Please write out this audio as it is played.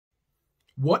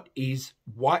What is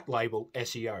white label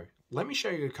SEO? Let me show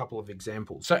you a couple of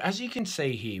examples. So as you can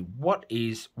see here, what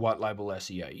is white label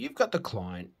SEO? You've got the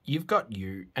client, you've got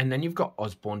you, and then you've got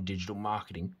Osborne Digital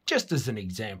Marketing, just as an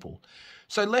example.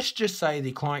 So let's just say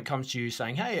the client comes to you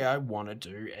saying, hey, I want to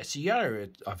do SEO.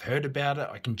 I've heard about it.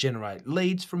 I can generate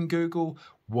leads from Google.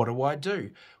 What do I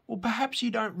do? Well, perhaps you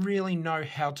don't really know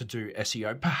how to do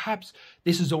SEO. Perhaps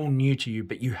this is all new to you,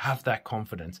 but you have that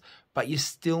confidence, but you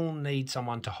still need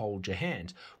someone to hold your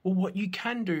hand. Well, what you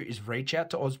can do is reach out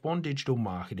to Osborne Digital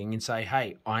Marketing and say,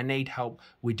 hey, I need help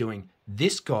with doing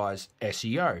this guy's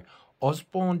SEO.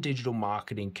 Osborne Digital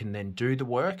Marketing can then do the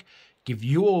work, give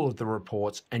you all of the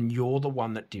reports, and you're the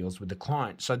one that deals with the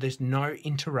client. So there's no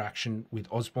interaction with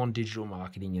Osborne Digital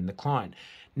Marketing and the client.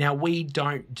 Now, we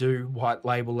don't do white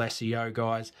label SEO,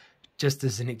 guys. Just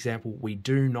as an example, we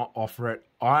do not offer it.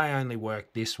 I only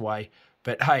work this way.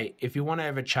 But hey, if you want to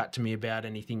ever chat to me about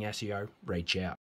anything SEO, reach out.